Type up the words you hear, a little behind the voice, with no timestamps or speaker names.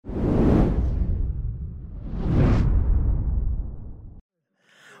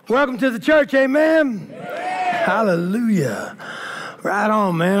Welcome to the church, amen? Hallelujah. Right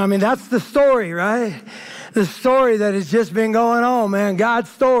on, man. I mean, that's the story, right? The story that has just been going on, man. God's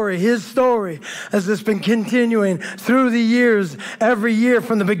story, his story has just been continuing through the years, every year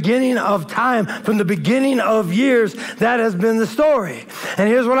from the beginning of time, from the beginning of years, that has been the story. And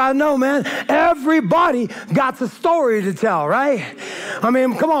here's what I know, man. Everybody got the story to tell, right? I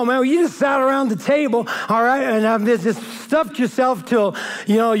mean, come on, man. You just sat around the table, all right, and just stuffed yourself till,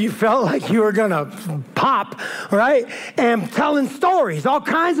 you felt like you were going to pop, right? And telling stories, all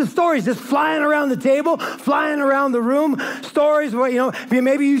kinds of stories, just flying around the table, flying around the room, stories where,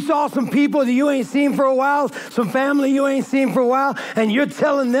 maybe you saw some people that you ain't seen for a while, some family you ain't seen for a while, and you're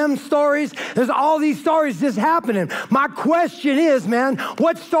telling them stories. There's all these stories just happening. My question is, man,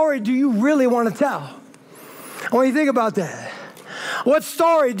 what story do you really want to tell? I want you to think about that. What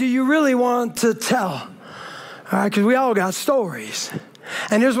story do you really want to tell? All right, because we all got stories.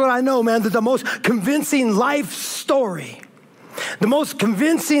 And here's what I know, man, that the most convincing life story, the most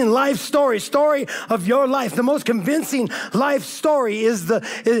convincing life story of your life, the most convincing life story is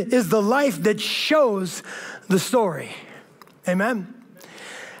the life that shows the story. Amen?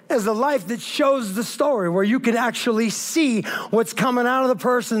 Is the life that shows the story, where you can actually see what's coming out of the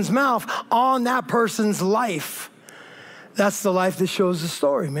person's mouth on that person's life. That's the life that shows the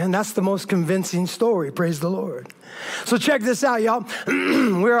story, man. That's the most convincing story. Praise the Lord. So check this out, y'all.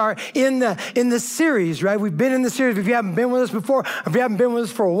 We are in the series, right? We've been in the series. If you haven't been with us before, if you haven't been with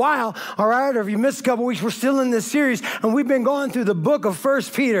us for a while, all right, or if you missed a couple weeks, we're still in this series, and we've been going through the book of 1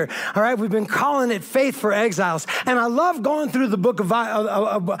 Peter, all right? We've been calling it Faith for Exiles, and I love going through the book of,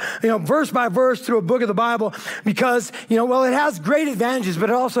 verse by verse through a book of the Bible because, it has great advantages, but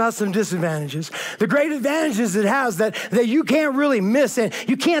it also has some disadvantages. The great advantages it has that you can't really miss, and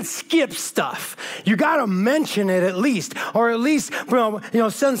you can't skip stuff. You got to mention it at least, or at least,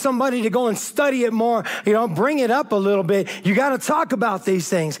 send somebody to go and study it more, bring it up a little bit. You got to talk about these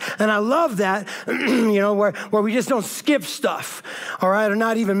things. And I love that, where we just don't skip stuff, all right, or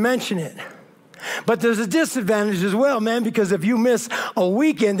not even mention it. But there's a disadvantage as well, man, because if you miss a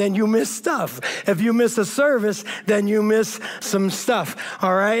weekend, then you miss stuff. If you miss a service, then you miss some stuff,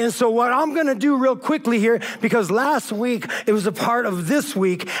 all right? And so what I'm going to do real quickly here, because last week, it was a part of this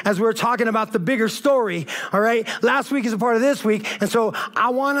week as we were talking about the bigger story, all right? Last week is a part of this week, and so I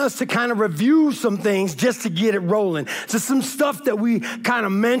want us to kind of review some things just to get it rolling. So some stuff that we kind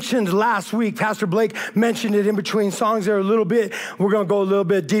of mentioned last week. Pastor Blake mentioned it in between songs there a little bit. We're going to go a little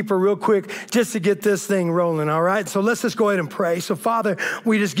bit deeper real quick, just to get this thing rolling, all right? So let's just go ahead and pray. So, Father,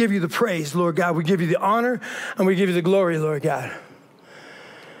 we just give you the praise, Lord God. We give you the honor, and we give you the glory, Lord God.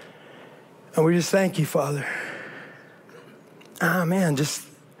 And we just thank you, Father. Man, just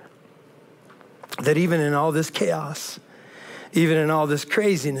that even in all this chaos, even in all this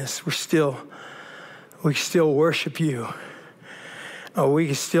craziness, we still worship you. We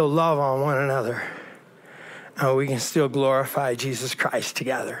can still love on one another. We can still glorify Jesus Christ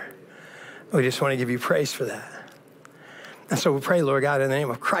together. We just want to give you praise for that. And so we pray, Lord God, in the name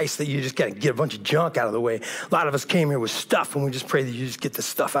of Christ, that you just got to get a bunch of junk out of the way. A lot of us came here with stuff, and we just pray that you just get the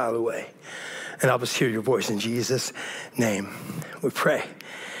stuff out of the way and help us hear your voice in Jesus' name. We pray.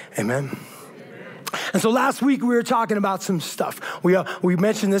 Amen. And so last week we were talking about some stuff. We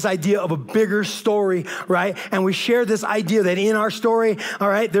mentioned this idea of a bigger story, right? And we shared this idea that in our story, all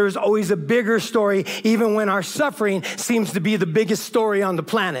right, there's always a bigger story, even when our suffering seems to be the biggest story on the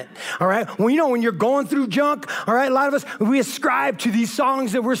planet, all right? Well, when you're going through junk, all right, a lot of us, we ascribe to these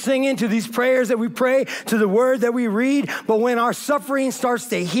songs that we're singing, to these prayers that we pray, to the word that we read. But when our suffering starts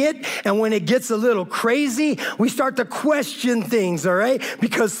to hit and when it gets a little crazy, we start to question things, all right?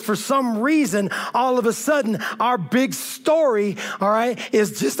 Because for some reason, all of a sudden, our big story, all right,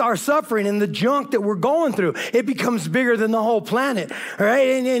 is just our suffering and the junk that we're going through. It becomes bigger than the whole planet, all right?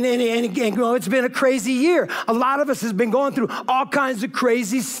 And it's been a crazy year. A lot of us has been going through all kinds of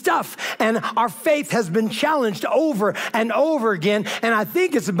crazy stuff, and our faith has been challenged over and over again, and I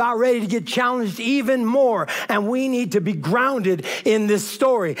think it's about ready to get challenged even more, and we need to be grounded in this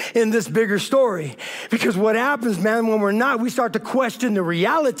story, in this bigger story, because what happens, man, when we're not, we start to question the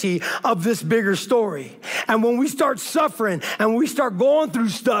reality of this bigger story. And when we start suffering and we start going through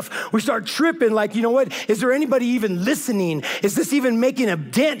stuff, we start tripping like, is there anybody even listening? Is this even making a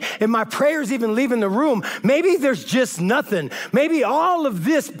dent? And my prayers even leaving the room? Maybe there's just nothing. Maybe all of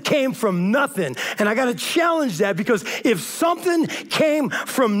this came from nothing. And I got to challenge that, because if something came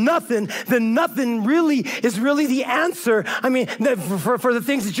from nothing, then nothing really is the answer. I mean, for the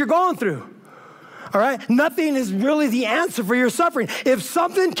things that you're going through. All right? Nothing is really the answer for your suffering. If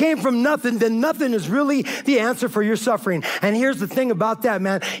something came from nothing, then nothing is really the answer for your suffering. And here's the thing about that,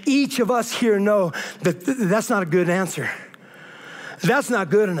 man. Each of us here know that that's not a good answer. That's not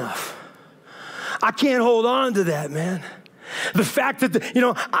good enough. I can't hold on to that, man. The fact that,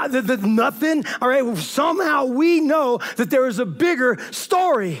 that nothing, all right, somehow we know that there is a bigger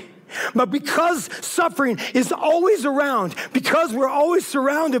story. But because suffering is always around, because we're always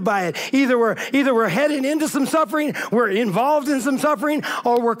surrounded by it, either we're heading into some suffering, we're involved in some suffering,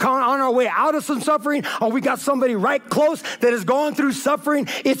 or we're on our way out of some suffering, or we got somebody right close that is going through suffering.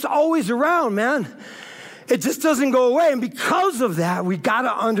 It's always around, man. It just doesn't go away. And because of that, we got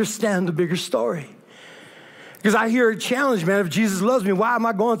to understand the bigger story. Because I hear a challenge, man, if Jesus loves me, why am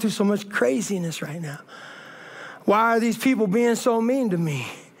I going through so much craziness right now? Why are these people being so mean to me?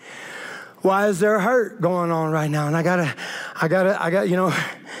 Why is there hurt going on right now? And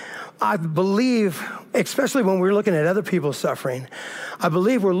I believe, especially when we're looking at other people suffering, I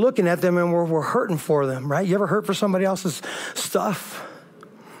believe we're looking at them and we're hurting for them, right? You ever hurt for somebody else's stuff?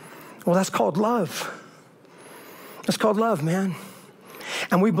 Well, that's called love. That's called love, man.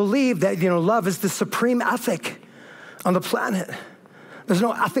 And we believe that, love is the supreme ethic on the planet. There's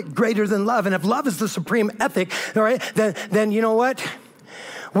no ethic greater than love. And if love is the supreme ethic, all right, then you know what?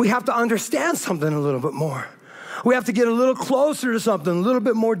 We have to understand something a little bit more. We have to get a little closer to something a little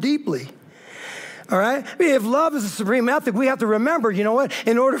bit more deeply. All right? If love is the supreme ethic, we have to remember, you know what?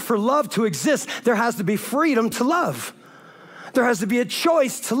 In order for love to exist, there has to be freedom to love. There has to be a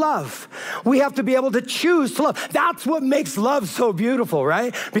choice to love. We have to be able to choose to love. That's what makes love so beautiful,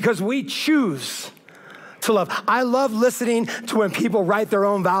 right? Because we choose to love. I love listening to when people write their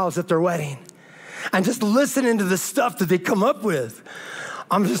own vows at their wedding and just listening to the stuff that they come up with.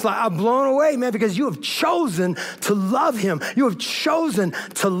 I'm blown away, man, because you have chosen to love him. You have chosen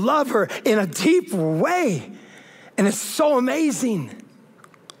to love her in a deep way. And it's so amazing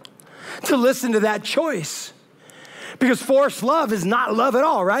to listen to that choice. Because forced love is not love at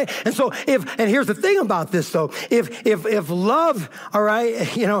all, right? And so and here's the thing about this though, if love, all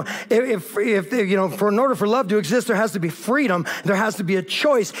right, in order for love to exist, there has to be freedom, there has to be a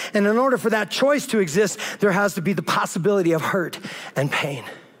choice. And in order for that choice to exist, there has to be the possibility of hurt and pain.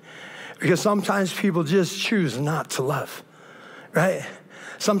 Because sometimes people just choose not to love, right?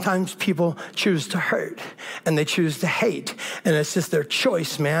 Sometimes people choose to hurt and they choose to hate. And it's just their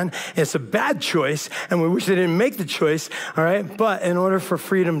choice, man. It's a bad choice and we wish they didn't make the choice, all right? But in order for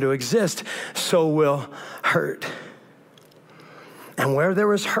freedom to exist, so will hurt. And where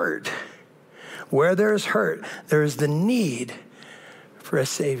there is hurt, there is the need for a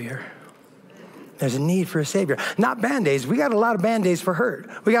Savior. There's a need for a Savior. Not Band-Aids. We got a lot of Band-Aids for hurt.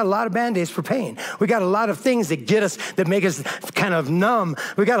 We got a lot of Band-Aids for pain. We got a lot of things that get us, that make us kind of numb.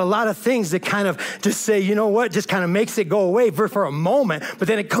 We got a lot of things that kind of just say, you know what, just kind of makes it go away for a moment, but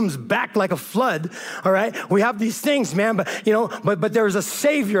then it comes back like a flood, all right? We have these things, man, but there's a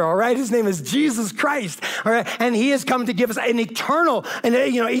Savior, all right? His name is Jesus Christ, all right? And he has come to give us an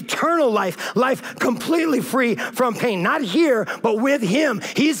eternal life completely free from pain. Not here, but with him.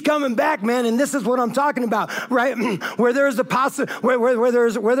 He's coming back, man, and this is what I'm talking about, right? Where there is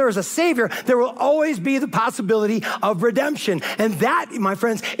where there is a Savior, there will always be the possibility of redemption. And that, my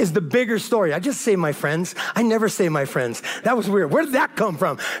friends, is the bigger story. I just say my friends. I never say my friends. That was weird. Where did that come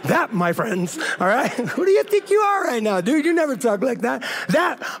from? That, my friends, all right? Who do you think you are right now, dude? You never talk like that.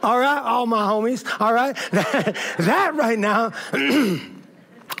 That, all right, all my homies, all right? That right now,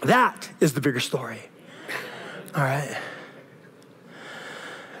 that is the bigger story, all right?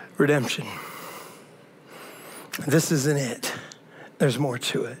 Redemption. This isn't it. There's more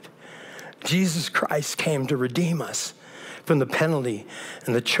to it. Jesus Christ came to redeem us from the penalty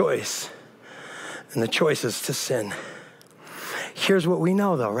and the choices to sin. Here's what we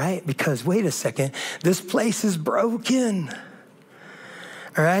know though, right? Because wait a second, this place is broken.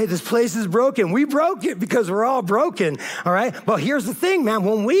 All right, this place is broken. We broke it because we're all broken, all right? But here's the thing, man.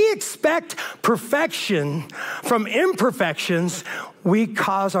 When we expect perfection from imperfections, we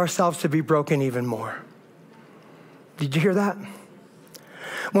cause ourselves to be broken even more. Did you hear that?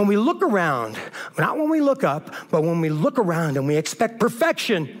 When we look around, not when we look up, but when we look around and we expect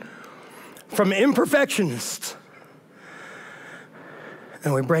perfection from imperfectionists,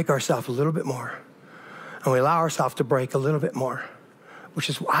 and we break ourselves a little bit more, and we allow ourselves to break a little bit more, which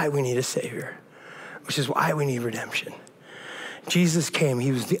is why we need a Savior, which is why we need redemption. Jesus came.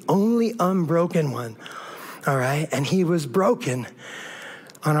 He was the only unbroken one, all right? And he was broken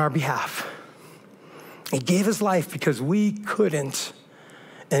on our behalf. He gave his life because we couldn't,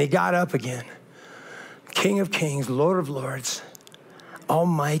 and he got up again. King of kings, Lord of lords,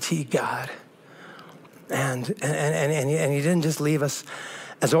 Almighty God, And he didn't just leave us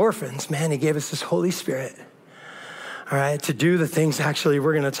as orphans, man, he gave us his Holy Spirit, all right, to do the things actually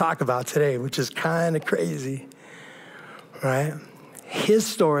we're going to talk about today, which is kind of crazy, right? His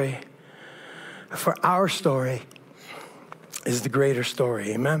story for our story is the greater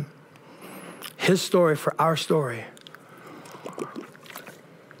story, amen? His story for our story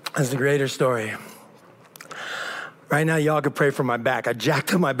is the greater story. Right now, y'all could pray for my back. I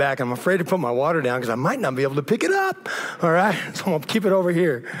jacked up my back. I'm afraid to put my water down because I might not be able to pick it up, all right? So I'm going to keep it over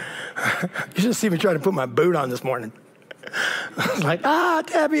here. You should see me trying to put my boot on this morning. I was like,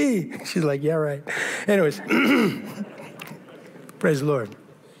 Debbie. She's like, yeah, right. Anyways, praise the Lord.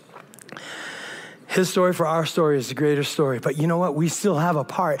 His story for our story is the greater story. But you know what? We still have a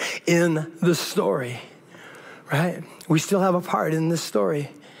part in the story, right? We still have a part in this story.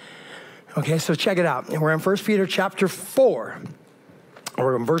 Okay, so check it out. We're in 1 Peter chapter 4.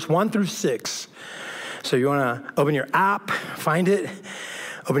 We're in verse 1 through 6. So you want to open your app, find it.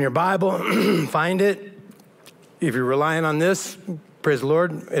 Open your Bible, find it. If you're relying on this, praise the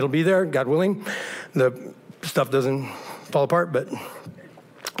Lord, it'll be there, God willing. The stuff doesn't fall apart, but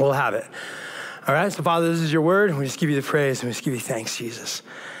we'll have it. All right, so Father, this is your word. We just give you the praise and we just give you thanks, Jesus,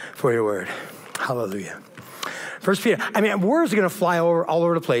 for your word. Hallelujah. First Peter, words are going to fly all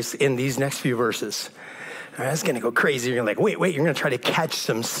over the place in these next few verses. All right, it's going to go crazy. You're like, wait, you're going to try to catch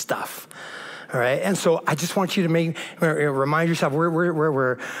some stuff. All right, and so I just want you to remind yourself,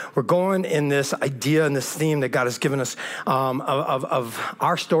 we're going in this idea and this theme that God has given us of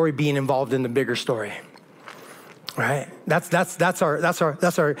our story being involved in the bigger story. Right, that's where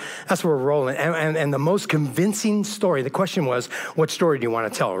we're rolling, and the most convincing story. The question was, what story do you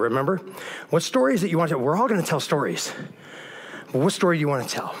want to tell? Remember, what story is it you want to tell? We're all going to tell stories, but what story do you want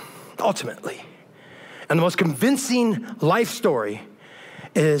to tell? Ultimately, and the most convincing life story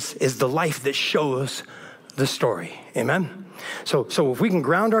is the life that shows the story. Amen. So if we can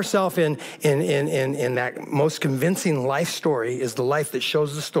ground ourselves in that most convincing life story is the life that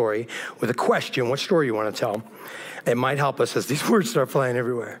shows the story with a question, what story you want to tell, it might help us as these words start flying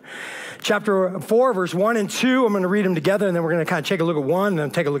everywhere. Chapter 4, verse 1 and 2, I'm going to read them together, and then we're going to kind of take a look at 1, and then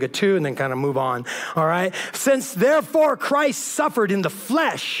take a look at 2, and then kind of move on, all right? Since therefore Christ suffered in the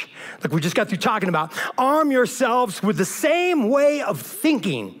flesh, like we just got through talking about, arm yourselves with the same way of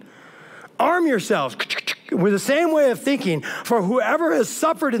thinking. Arm yourselves with the same way of thinking, for whoever has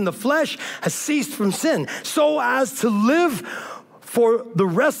suffered in the flesh has ceased from sin, so as to live for the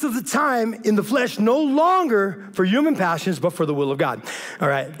rest of the time in the flesh, no longer for human passions, but for the will of God. All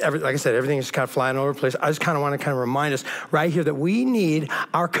right, like I said, everything is kind of flying all over the place. I just kind of want to remind us right here that we need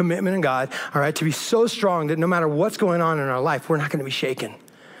our commitment in God, all right, to be so strong that no matter what's going on in our life, we're not going to be shaken.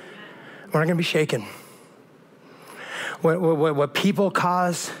 We're not going to be shaken. What people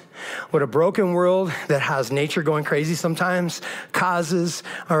cause, what a broken world that has nature going crazy sometimes causes,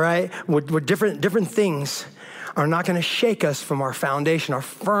 all right, what different things are not going to shake us from our foundation, our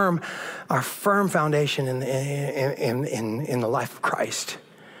firm foundation in the life of Christ,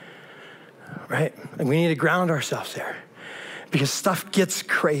 right? And we need to ground ourselves there because stuff gets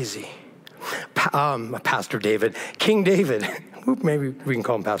crazy. Pastor David, King David, maybe we can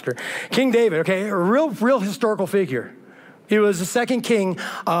call him Pastor. King David, okay, a real historical figure. He was the second king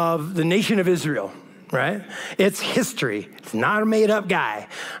of the nation of Israel. Right? It's history. It's not a made-up guy,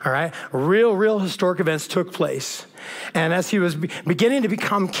 all right? Real historic events took place. And as he was beginning to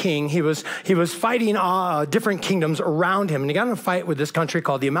become king, he was fighting different kingdoms around him. And he got in a fight with this country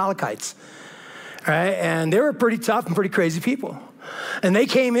called the Amalekites, all right? And they were pretty tough and pretty crazy people. And they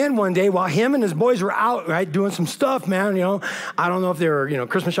came in one day while him and his boys were out, right, doing some stuff, man, I don't know if they were,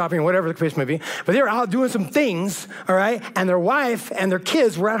 Christmas shopping or whatever the case may be, but they were out doing some things, all right? And their wife and their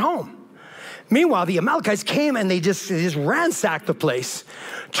kids were at home. Meanwhile, the Amalekites came and they just ransacked the place,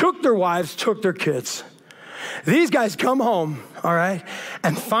 took their wives, took their kids. These guys come home, all right,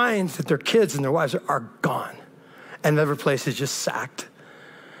 and find that their kids and their wives are gone. And every place is just sacked.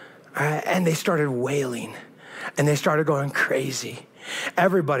 All right? And they started wailing and they started going crazy.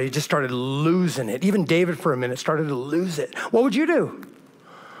 Everybody just started losing it. Even David for a minute started to lose it. What would you do?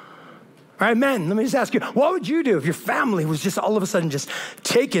 All right, men, let me just ask you, what would you do if your family was just all of a sudden just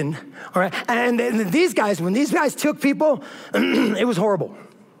taken, all right? And these guys, when these guys took people, it was horrible,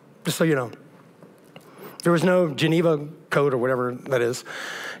 just so you know. There was no Geneva Code or whatever that is.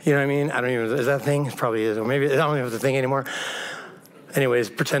 You know what I mean? I don't even, is that a thing? It probably is, or maybe, I don't know if it's a thing anymore. Anyways,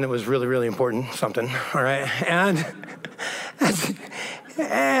 pretend it was really, really important, something, all right? And but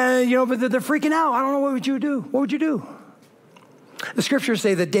they're freaking out. I don't know, what would you do? What would you do? The scriptures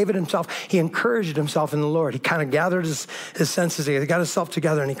say that David himself, he encouraged himself in the Lord. He kind of gathered his senses together. He got himself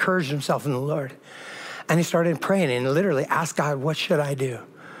together and encouraged himself in the Lord. And he started praying and literally asked God, what should I do?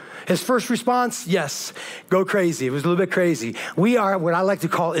 His first response, yes, go crazy. It was a little bit crazy. We are what I like to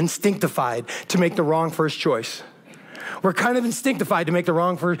call instinctified to make the wrong first choice. We're kind of instinctified to make the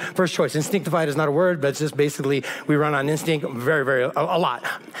wrong first choice. Instinctified is not a word, but it's just basically we run on instinct a lot.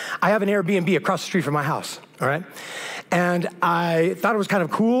 I have an Airbnb across the street from my house, all right? And I thought it was kind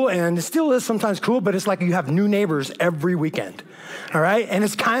of cool, and it still is sometimes cool, but it's like you have new neighbors every weekend, all right? And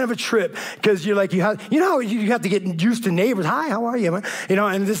it's kind of a trip because you have to get used to neighbors. Hi, how are you?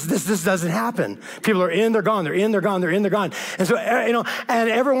 And this doesn't happen. People are in, they're gone, they're in, they're gone, they're in, they're gone. And so, and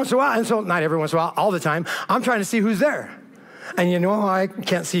every once in a while, and so not every once in a while, all the time, I'm trying to see who's there. And I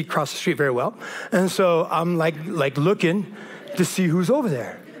can't see across the street very well. And so I'm like looking to see who's over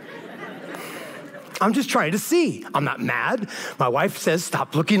there. I'm just trying to see. I'm not mad. My wife says,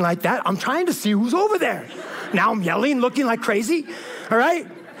 stop looking like that. I'm trying to see who's over there. Now I'm yelling, looking like crazy, all right?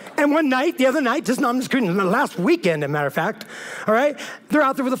 And the other night, last weekend, as a matter of fact, all right, they're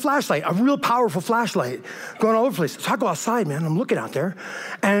out there with a flashlight, a real powerful flashlight going all over the place. So I go outside, man, I'm looking out there,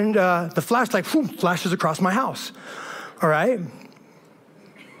 and the flashlight flashes across my house, all right?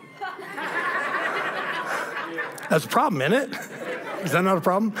 That's a problem, isn't it? Is that not a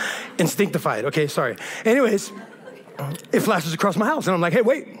problem? Instinctified. Okay, sorry. Anyways, it flashes across my house, and I'm like, hey,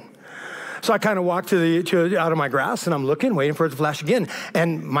 wait. So I kind of walk out of my grass, and I'm looking, waiting for it to flash again,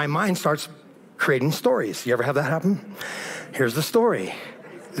 and my mind starts creating stories. You ever have that happen? Here's the story.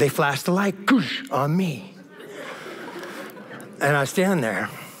 They flashed the light on me, and I stand there.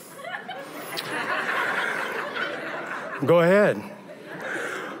 Go ahead.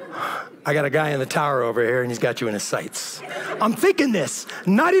 I got a guy in the tower over here, and he's got you in his sights. I'm thinking this,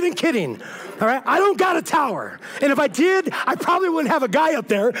 not even kidding, all right? I don't got a tower, and if I did, I probably wouldn't have a guy up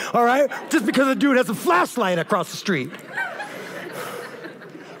there, all right, just because the dude has a flashlight across the street.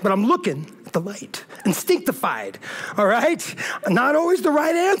 But I'm looking at the light, instinctified, all right? Not always the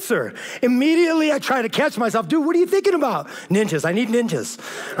right answer. Immediately, I try to catch myself. Dude, what are you thinking about? Ninjas, I need ninjas,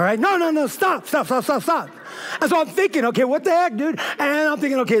 all right? No, stop. And so I'm thinking, okay, what the heck, dude? And I'm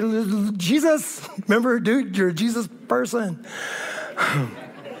thinking, okay, Jesus, remember, dude, you're a Jesus person.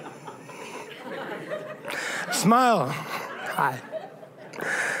 Smile. Hi.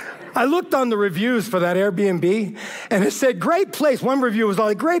 I looked on the reviews for that Airbnb, and it said, great place. One review was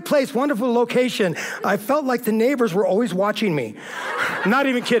like, great place, wonderful location. I felt like the neighbors were always watching me. Not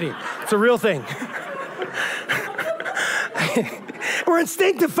even kidding. It's a real thing. We're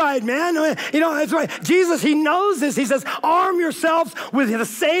instinctified, man. That's right. Jesus, he knows this. He says, arm yourselves with the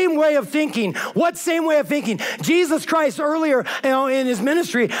same way of thinking. What same way of thinking? Jesus Christ earlier, in his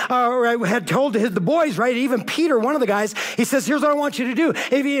ministry, had told the boys, right? Even Peter, one of the guys, he says, here's what I want you to do.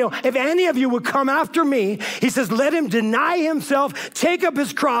 If any of you would come after me, he says, let him deny himself, take up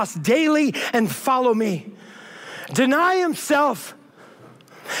his cross daily and follow me. Deny himself,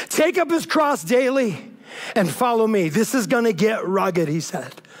 take up his cross daily and follow me. This is going to get rugged, he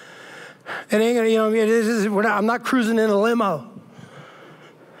said. It ain't going to, I'm not cruising in a limo.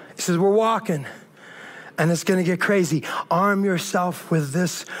 He says, we're walking, and it's going to get crazy. Arm yourself with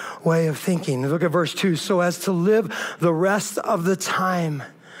this way of thinking. Look at verse 2. So as to live the rest of the time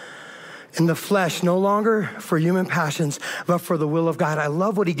in the flesh, no longer for human passions, but for the will of God. I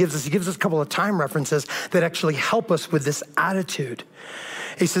love what he gives us. He gives us a couple of time references that actually help us with this attitude.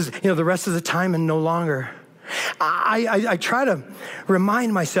 He says, the rest of the time and no longer. I try to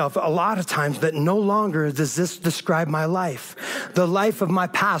remind myself a lot of times that no longer does this describe my life. The life of my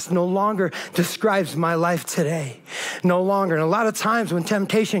past no longer describes my life today. No longer. And a lot of times when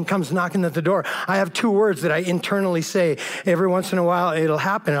temptation comes knocking at the door, I have two words that I internally say. Every once in a while, it'll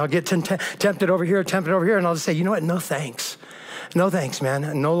happen. I'll get tempted over here, and I'll just say, you know what? No thanks. No thanks,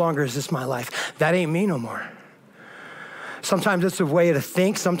 man. No longer is this my life. That ain't me no more. Sometimes it's a way to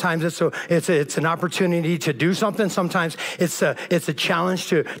think. Sometimes it's an opportunity to do something. Sometimes it's a challenge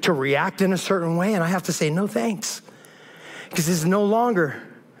to react in a certain way. And I have to say, no thanks. Because it's no longer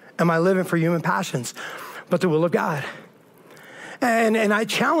am I living for human passions, but the will of God. And I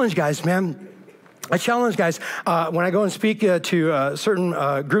challenge guys, man. I challenge guys when I go and speak to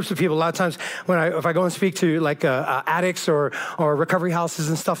certain groups of people. A lot of times if I go and speak to like addicts or recovery houses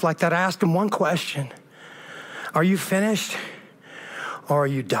and stuff like that, I ask them one question. Are you finished or are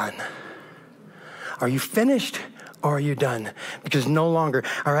you done? Are you finished or are you done? Because no longer,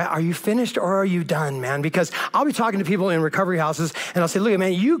 all right, are you finished or are you done, man? Because I'll be talking to people in recovery houses and I'll say, look,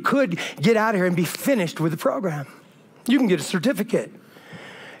 man, you could get out of here and be finished with the program. You can get a certificate.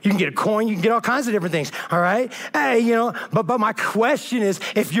 You can get a coin, you can get all kinds of different things, all right? Hey, but my question is,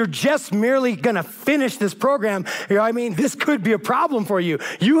 if you're just merely gonna finish this program, this could be a problem for you.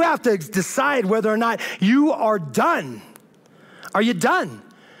 You have to decide whether or not you are done. Are you done?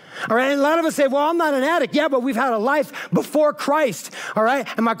 All right, and a lot of us say, well, I'm not an addict. Yeah, but we've had a life before Christ, all right?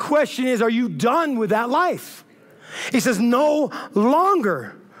 And my question is, are you done with that life? He says, no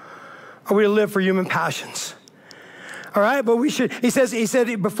longer are we to live for human passions. All right, but he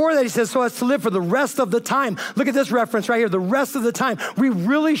said before that, he says, so as to live for the rest of the time. Look at this reference right here, the rest of the time. We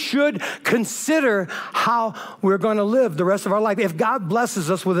really should consider how we're going to live the rest of our life. If God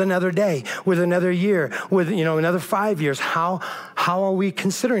blesses us with another day, with another year, with, another 5 years, how are we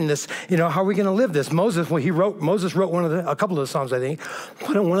considering this? How are we going to live this? Moses wrote a couple of the Psalms, I think.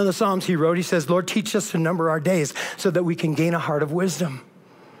 But in one of the Psalms he wrote, he says, Lord, teach us to number our days so that we can gain a heart of wisdom.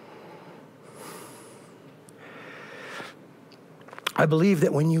 I believe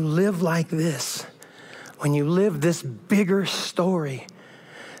that when you live like this, when you live this bigger story,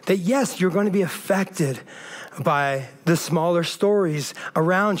 that yes, you're going to be affected by the smaller stories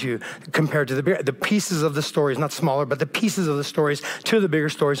around you compared to the pieces of the stories, not smaller, but the pieces of the stories to the bigger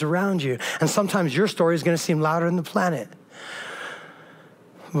stories around you. And sometimes your story is going to seem louder than the planet.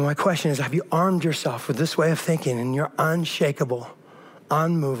 But my question is, have you armed yourself with this way of thinking and you're unshakable,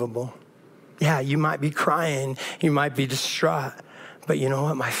 unmovable? Yeah, you might be crying, you might be distraught. But you know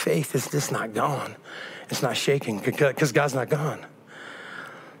what? My faith is just not gone. It's not shaking because God's not gone.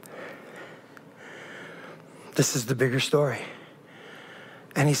 This is the bigger story.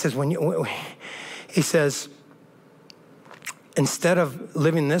 And he says, instead of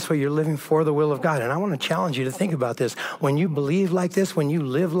living this way, you're living for the will of God. And I want to challenge you to think about this. When you believe like this, when you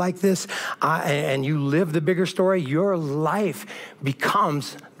live like this, and you live the bigger story, your life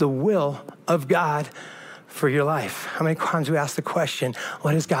becomes the will of God for your life. How many times we ask the question,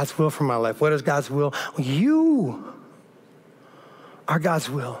 what is God's will for my life? What is God's will? You are God's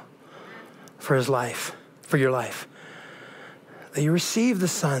will for his life, for your life. That you receive the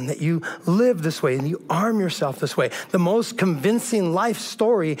Son, that you live this way and you arm yourself this way. The most convincing life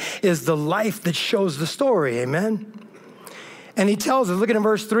story is the life that shows the story, amen? And he tells us, look at in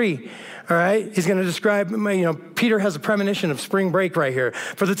verse 3, all right? He's going to describe, Peter has a premonition of spring break right here.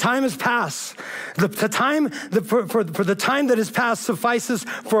 For the time has passed. For the time that has passed suffices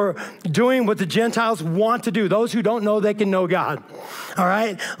for doing what the Gentiles want to do. Those who don't know they can know God, all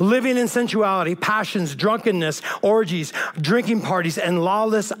right? Living in sensuality, passions, drunkenness, orgies, drinking parties, and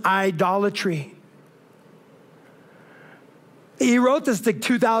lawless idolatry. He wrote this like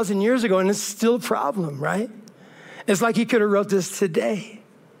 2,000 years ago, and it's still a problem, right? It's like he could have wrote this today.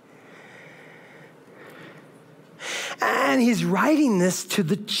 And he's writing this to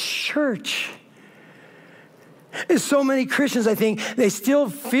the church. There's so many Christians, I think, they still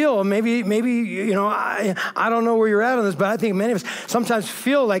feel, maybe I don't know where you're at on this, but I think many of us sometimes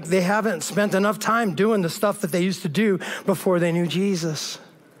feel like they haven't spent enough time doing the stuff that they used to do before they knew Jesus.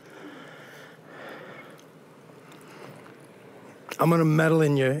 I'm going to meddle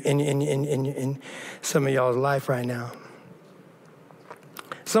in some of y'all's life right now.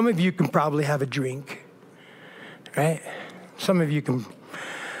 Some of you can probably have a drink, right? Some of you can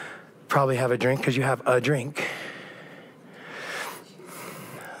probably have a drink because you have a drink.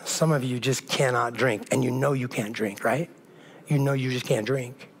 Some of you just cannot drink, and you know you can't drink, right? You know you just can't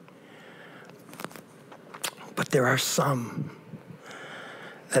drink. But there are some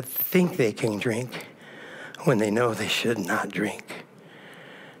that think they can drink when they know they should not drink.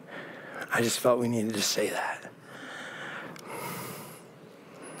 I just felt we needed to say that.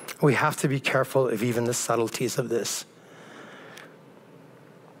 We have to be careful of even the subtleties of this.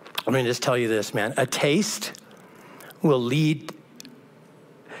 I'm going to just tell you this, man. A taste will lead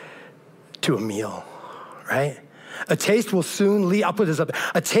to a meal, right? A taste will soon lead, I'll put this up.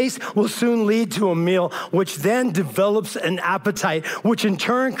 A taste will soon lead to a meal, which then develops an appetite, which in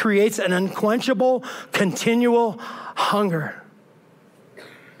turn creates an unquenchable, continual hunger.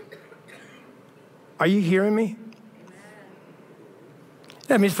 Are you hearing me?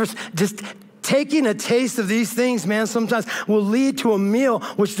 I mean, first, just taking a taste of these things, man, sometimes will lead to a meal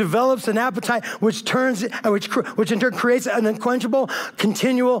which develops an appetite, which in turn creates an unquenchable,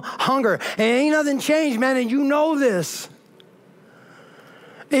 continual hunger. And ain't nothing changed, man, and you know this.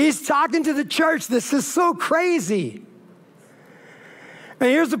 He's talking to the church. This is so crazy. And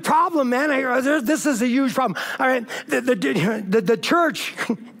here's the problem, man. This is a huge problem. All right, the church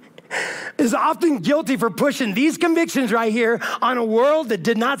is often guilty for pushing these convictions right here on a world that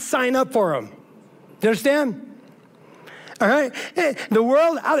did not sign up for them. Do you understand? All right, the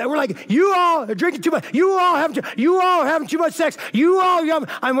world out there, we're like, you all are drinking too much. You all are having too much sex.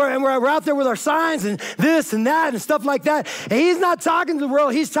 And we're out there with our signs and this and that and stuff like that. And he's not talking to the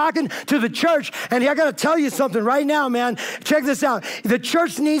world. He's talking to the church. And I got to tell you something right now, man. Check this out. The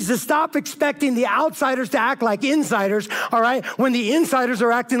church needs to stop expecting the outsiders to act like insiders. All right, when the insiders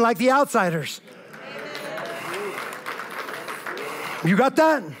are acting like the outsiders. You got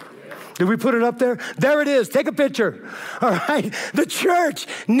that? Did we put it up there? There it is. Take a picture. All right. The church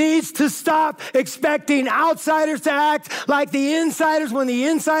needs to stop expecting outsiders to act like the insiders when the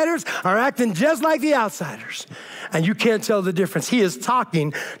insiders are acting just like the outsiders. And you can't tell the difference. He is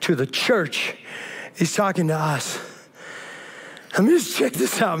talking to the church. He's talking to us. Let me just check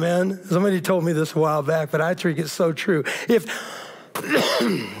this out, man. Somebody told me this a while back, but I think it's so true. If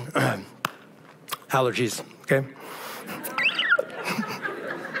allergies, okay?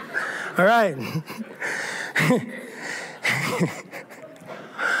 All right.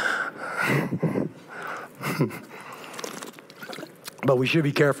 But we should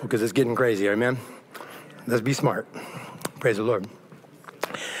be careful because it's getting crazy, amen? Let's be smart. Praise the Lord.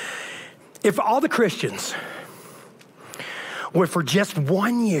 If all the Christians would for just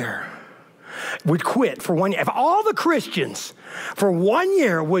 1 year would quit for 1 year, if all the Christians for 1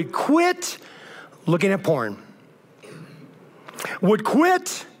 year would quit looking at porn, would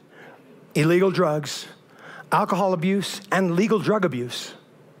quit illegal drugs, alcohol abuse, and legal drug abuse.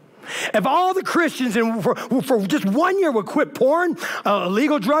 If all the Christians for just 1 year would quit porn,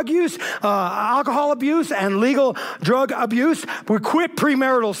 illegal drug use, alcohol abuse, and legal drug abuse, would quit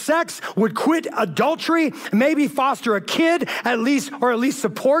premarital sex, would quit adultery, maybe foster a kid, at least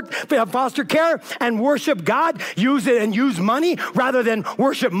support foster care, and worship God, use it and use money rather than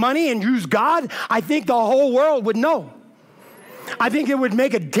worship money and use God, I think the whole world would know. I think it would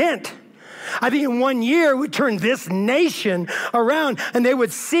make a dent. I think in 1 year, we turn this nation around and they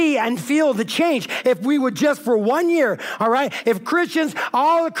would see and feel the change. If we would just for 1 year, all right, if Christians,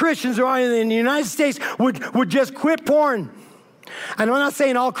 all the Christians in the United States would just quit porn. And I'm not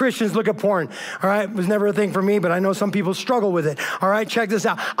saying all Christians look at porn, all right? It was never a thing for me, but I know some people struggle with it, all right? Check this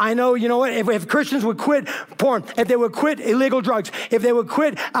out. I know, you know what? If Christians would quit porn, if they would quit illegal drugs, if they would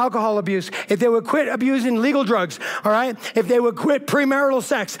quit alcohol abuse, if they would quit abusing legal drugs, all right? If they would quit premarital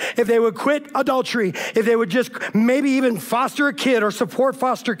sex, if they would quit adultery, if they would just maybe even foster a kid or support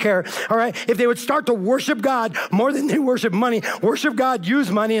foster care, all right? If they would start to worship God more than they worship money, worship God, use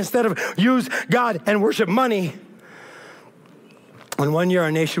money instead of use God and worship money. In 1 year,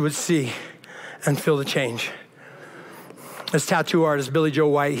 our nation would see and feel the change. This tattoo artist, Billy Joe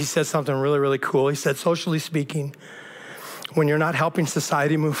White, he said something really, really cool. He said, socially speaking, when you're not helping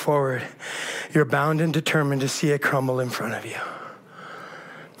society move forward, you're bound and determined to see it crumble in front of you.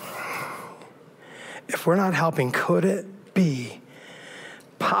 If we're not helping, could it be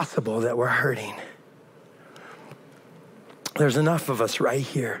possible that we're hurting? There's enough of us right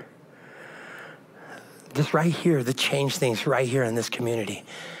here. This right here, to change things right here in this community.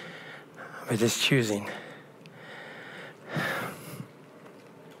 We're just choosing.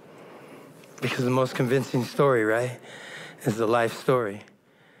 Because the most convincing story, right, is the life story.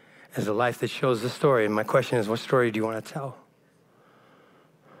 Is the life that shows the story. And my question is, what story do you want to tell?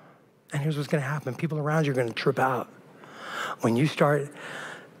 And here's what's going to happen. People around you are going to trip out. When you start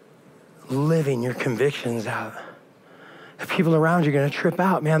living your convictions out, the people around you are going to trip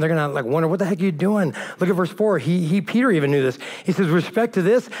out, man. They're going to wonder, what the heck are you doing? Look at verse 4. Peter even knew this. He says, with respect to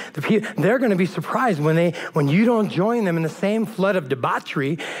this, they're going to be surprised when you don't join them in the same flood of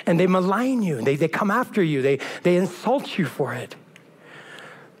debauchery and they malign you. They come after you. They insult you for it.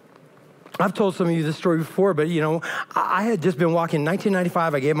 I've told some of you this story before, but I had just been walking. In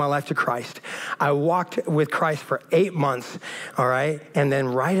 1995, I gave my life to Christ. I walked with Christ for 8 months, all right? And then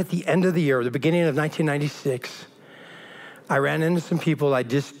right at the end of the year, the beginning of 1996, I ran into some people I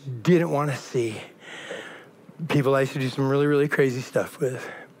just didn't want to see. People I used to do some really, really crazy stuff with.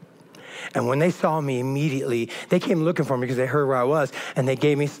 And when they saw me immediately, they came looking for me because they heard where I was, and they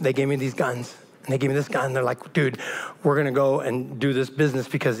gave me these guns. And they gave me this gun. They're like, dude, we're going to go and do this business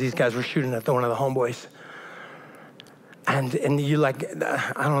because these guys were shooting at one of the homeboys. And you I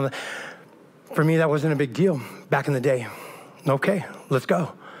don't know. For me, that wasn't a big deal back in the day. Okay, let's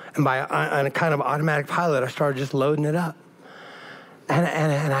go. And on a kind of automatic pilot, I started just loading it up.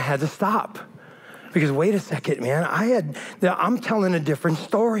 And I had to stop because wait a second, man, I'm telling a different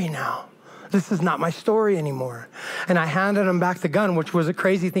story now. This is not my story anymore. And I handed him back the gun, which was a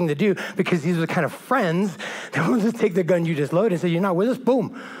crazy thing to do because these were the kind of friends that would just take the gun you just loaded and say, you're not with us,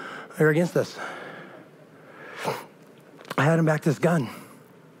 boom, you're against us. I had him back this gun.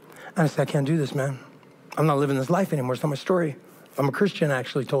 And I said, I can't do this, man. I'm not living this life anymore. It's not my story. I'm a Christian, I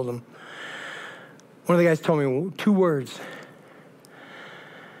actually told him. One of the guys told me 2 words.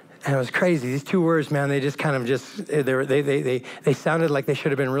 And it was crazy. These 2 words, man, they just kind of they sounded like they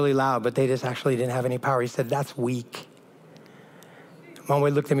should have been really loud, but they just actually didn't have any power. He said, that's weak. My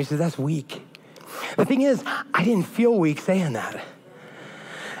boy looked at me and said, that's weak. The thing is, I didn't feel weak saying that.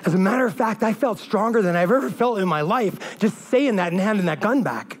 As a matter of fact, I felt stronger than I've ever felt in my life just saying that and handing that gun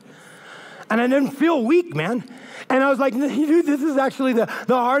back. And I didn't feel weak, man. And I was like, dude, this is actually the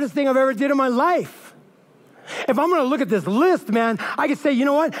hardest thing I've ever did in my life. If I'm going to look at this list, man, I could say, you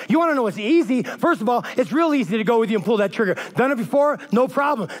know what? You want to know what's easy? First of all, it's real easy to go with you and pull that trigger. Done it before? No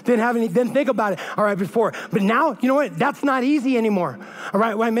problem. Didn't think about it. All right, before. But now, you know what? That's not easy anymore. All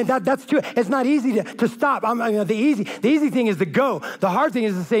right, well, I mean, that's true. It's not easy to stop. The easy thing is to go. The hard thing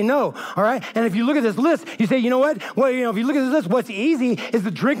is to say no. All right? And if you look at this list, you say, you know what? Well, if you look at this list, what's easy is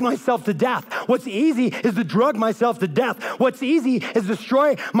to drink myself to death. What's easy is to drug myself to death. What's easy is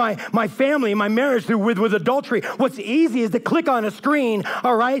destroy my family, my marriage with adultery. What's easy is to click on a screen,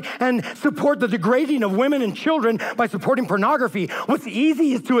 all right, and support the degrading of women and children by supporting pornography. What's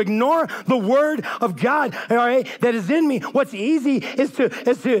easy is to ignore the word of God, all right, that is in me. What's easy is to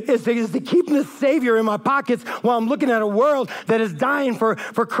keep the Savior in my pockets while I'm looking at a world that is dying for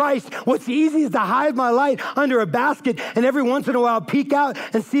Christ. What's easy is to hide my light under a basket and every once in a while peek out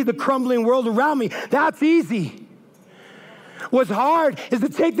and see the crumbling world around me. That's easy. What's hard is to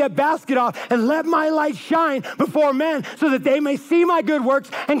take that basket off and let my light shine before men so that they may see my good works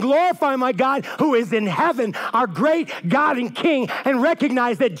and glorify my God who is in heaven, our great God and King, and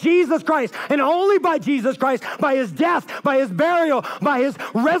recognize that Jesus Christ, and only by Jesus Christ, by his death, by his burial, by his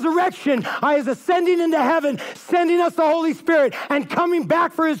resurrection, by his ascending into heaven, sending us the Holy Spirit, and coming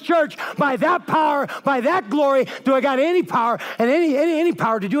back for his church, by that power, by that glory, do I got any power and any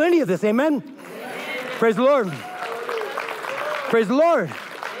power to do any of this. Amen? Praise the Lord. Praise the Lord.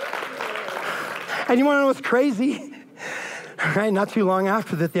 And you want to know what's crazy? Right, not too long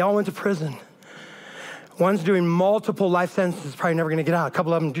after that, they all went to prison. One's doing multiple life sentences, probably never going to get out. A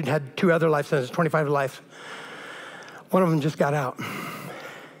couple of them had 2 other life sentences, 25 to life. One of them just got out.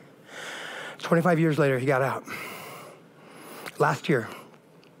 25 years later, he got out. Last year,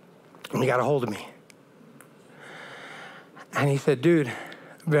 and he got a hold of me. And he said, dude,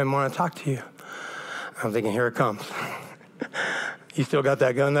 I want to talk to you. I'm thinking, here it comes. You still got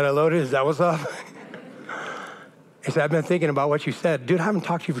that gun that I loaded? Is that what's up? He said, I've been thinking about what you said. Dude, I haven't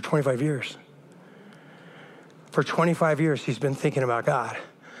talked to you for 25 years. For 25 years, he's been thinking about God.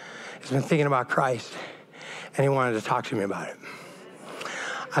 He's been thinking about Christ. And he wanted to talk to me about it.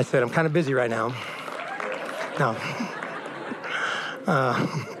 I said, I'm kind of busy right now. No.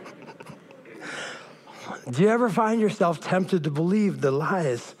 Do you ever find yourself tempted to believe the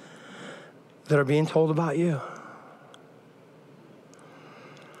lies that are being told about you?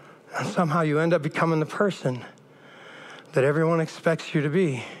 And somehow you end up becoming the person that everyone expects you to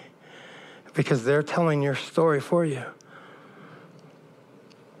be because they're telling your story for you.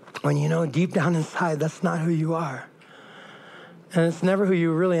 When you know deep down inside that's not who you are. And it's never who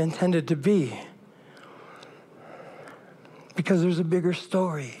you really intended to be. Because there's a bigger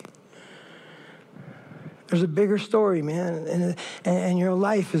story. There's a bigger story, man. And your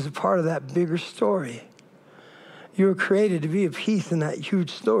life is a part of that bigger story. You were created to be a piece in that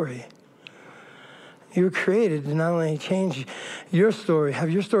huge story. You were created to not only change your story, have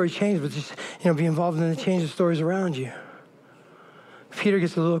your story changed, but just, be involved in the change of stories around you. Peter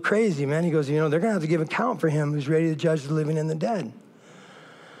gets a little crazy, man. He goes, they're going to have to give account for him who's ready to judge the living and the dead.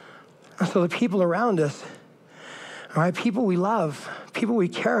 And so the people around us, all right, people we love, people we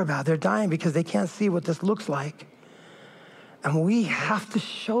care about, they're dying because they can't see what this looks like. And we have to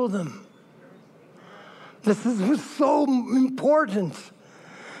show them. This is so important.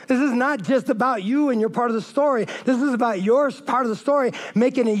 This is not just about you and your part of the story. This is about your part of the story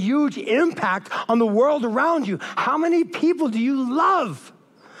making a huge impact on the world around you. How many people do you love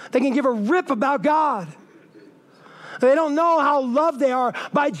that can give a rip about God? They don't know how loved they are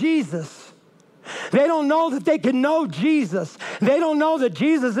by Jesus. They don't know that they can know Jesus. They don't know that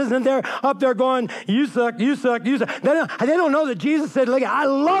Jesus isn't there up there going, you suck, you suck, you suck. They don't know that Jesus said, look, I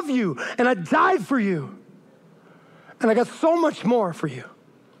love you and I died for you. And I got so much more for you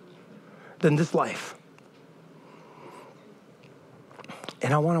than this life.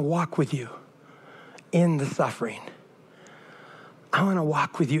 And I want to walk with you in the suffering. I want to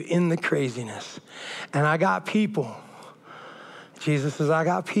walk with you in the craziness. And I got people. Jesus says, I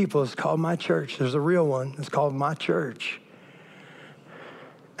got people. It's called my church. There's a real one. It's called my church.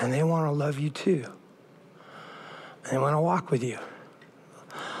 And they want to love you too. And they want to walk with you.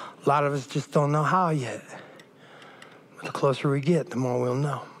 A lot of us just don't know how yet. But the closer we get, the more we'll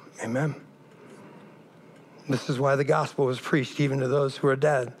know. Amen. This is why the gospel was preached even to those who are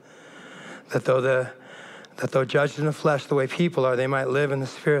dead. That though judged in the flesh the way people are, they might live in the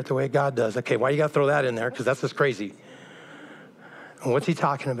spirit the way God does. Okay, why you got to throw that in there? Because that's just crazy. And what's he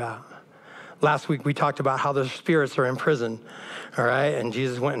talking about? Last week we talked about how the spirits are in prison, all right? And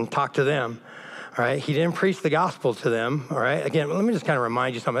Jesus went and talked to them, all right? He didn't preach the gospel to them, all right? Again, let me just kind of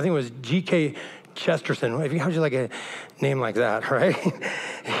remind you something. I think it was G.K. Chesterton. How'd you like a name like that, right?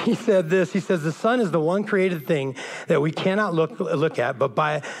 He said this. He says, the sun is the one created thing that we cannot look at, but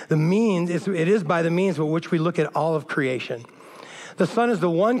by the means, it is by the means with which we look at all of creation. The sun is the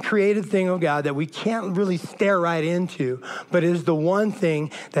one created thing of God that we can't really stare right into, but it is the one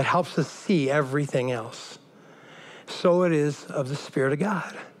thing that helps us see everything else. So it is of the Spirit of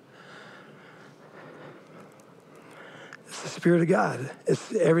God. It's the Spirit of God.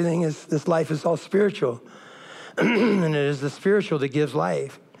 This life is all spiritual. And it is the spiritual that gives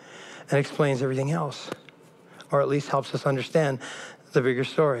life and explains everything else, or at least helps us understand the bigger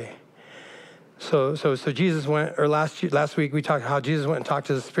story. So Jesus went, or last week we talked how Jesus went and talked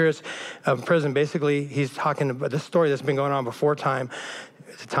to the spirits of prison. Basically, he's talking about this story that's been going on before time.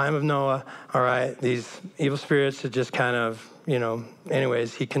 At the time of Noah, all right, these evil spirits had just kind of,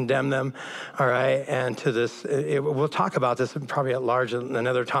 anyways, he condemned them, all right, and to this, we'll talk about this probably at large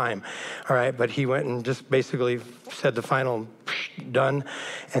another time, all right, but he went and just basically said the final done.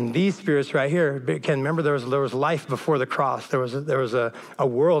 And these spirits right here, remember there was life before the cross. There was a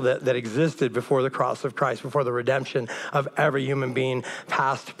world that existed before the cross of Christ, before the redemption of every human being,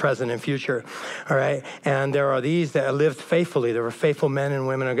 past, present, and future. All right. And there are these that lived faithfully. There were faithful men and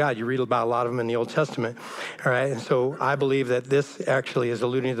women of God. You read about a lot of them in the Old Testament. All right. And so I believe that this actually is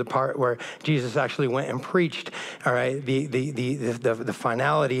alluding to the part where Jesus actually went and preached, all right, the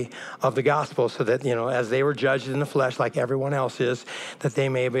finality of the gospel, so that, as they were judged in the flesh like everyone else is, that they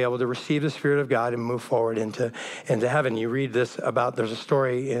may be able to receive the Spirit of God and move forward into heaven. You read this about, there's a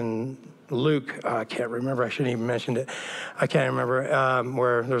story in Luke, I can't remember, I shouldn't even mention it. I can't remember,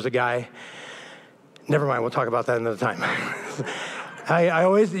 where there's a guy, never mind, we'll talk about that another time. I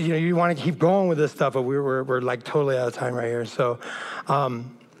always, you want to keep going with this stuff, but we're like totally out of time right here. So,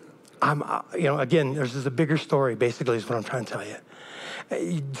 again, there's just a bigger story, basically, is what I'm trying to tell you.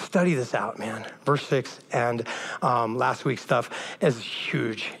 Study this out, man. Verse 6 and last week's stuff is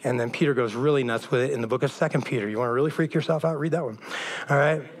huge. And then Peter goes really nuts with it in the book of 2 Peter. You want to really freak yourself out? Read that one. All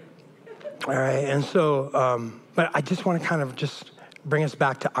right. And so, but I just want to kind of just bring us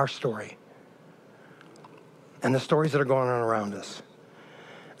back to our story and the stories that are going on around us.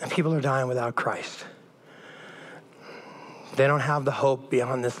 And people are dying without Christ. They don't have the hope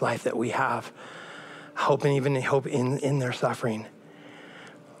beyond this life that we have. Hope and even hope in their suffering.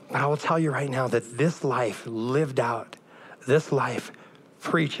 But I will tell you right now that this life lived out, this life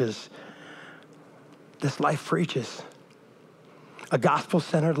preaches. This life preaches. A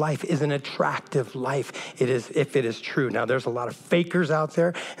gospel-centered life is an attractive life. It is, if it is true. Now, there's a lot of fakers out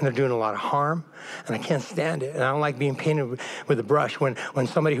there, and they're doing a lot of harm, and I can't stand it. And I don't like being painted with a brush. When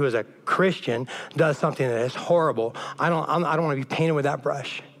somebody who is a Christian does something that is horrible, I don't want to be painted with that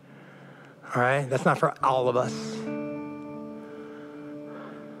brush. All right? That's not for all of us.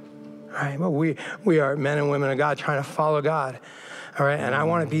 All right, well, we are men and women of God trying to follow God, all right? And I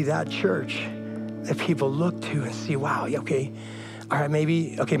want to be that church that people look to and see, wow, okay, all right,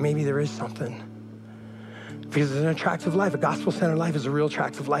 maybe there is something. Because it's an attractive life. A gospel-centered life is a real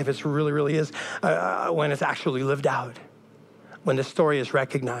attractive life. It really, really is when it's actually lived out, when the story is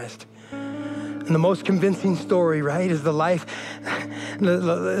recognized. And the most convincing story, right, is the life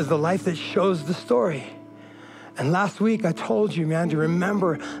that shows the story. And last week I told you, man, to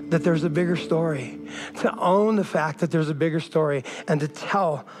remember that there's a bigger story, to own the fact that there's a bigger story and to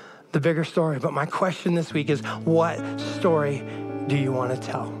tell the bigger story. But my question this week is, what story do you want to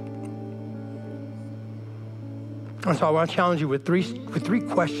tell? And so I want to challenge you with three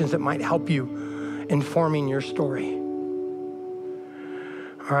questions that might help you informing your story.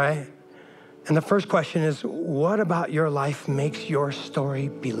 All right? And the first question is, what about your life makes your story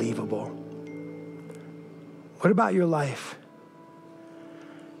believable? What about your life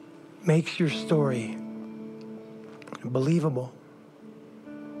makes your story believable,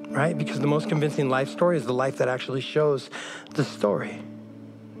 right? Because the most convincing life story is the life that actually shows the story.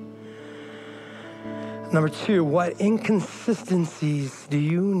 Number two, what inconsistencies do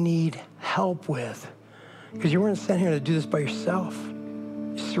you need help with? Because you weren't sent here to do this by yourself.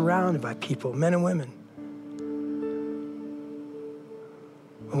 You're surrounded by people, men and women.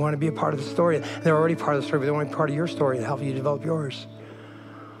 We want to be a part of the story. They're already part of the story, but they want to be part of your story and help you develop yours.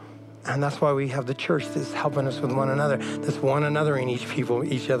 And that's why we have the church that's helping us with one another. That's one anothering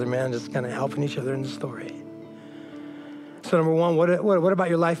each other, man, just kind of helping each other in the story. So number one, what about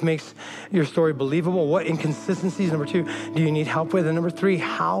your life makes your story believable? What inconsistencies, number two, do you need help with? And number three,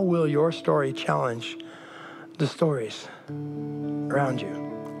 how will your story challenge the stories around you?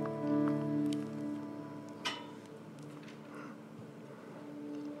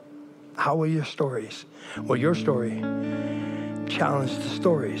 How will your story challenge the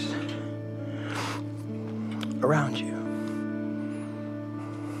stories around you?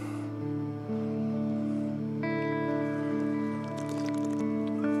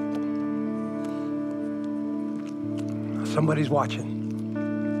 Somebody's watching.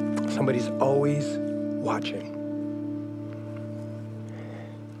 Somebody's always watching.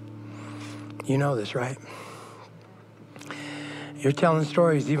 You know this, right? You're telling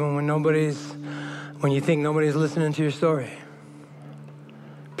stories even when you think nobody's listening to your story.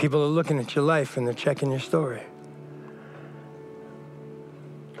 People are looking at your life and they're checking your story.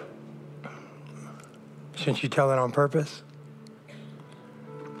 Shouldn't you tell it on purpose?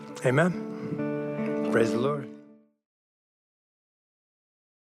 Amen? Praise the Lord.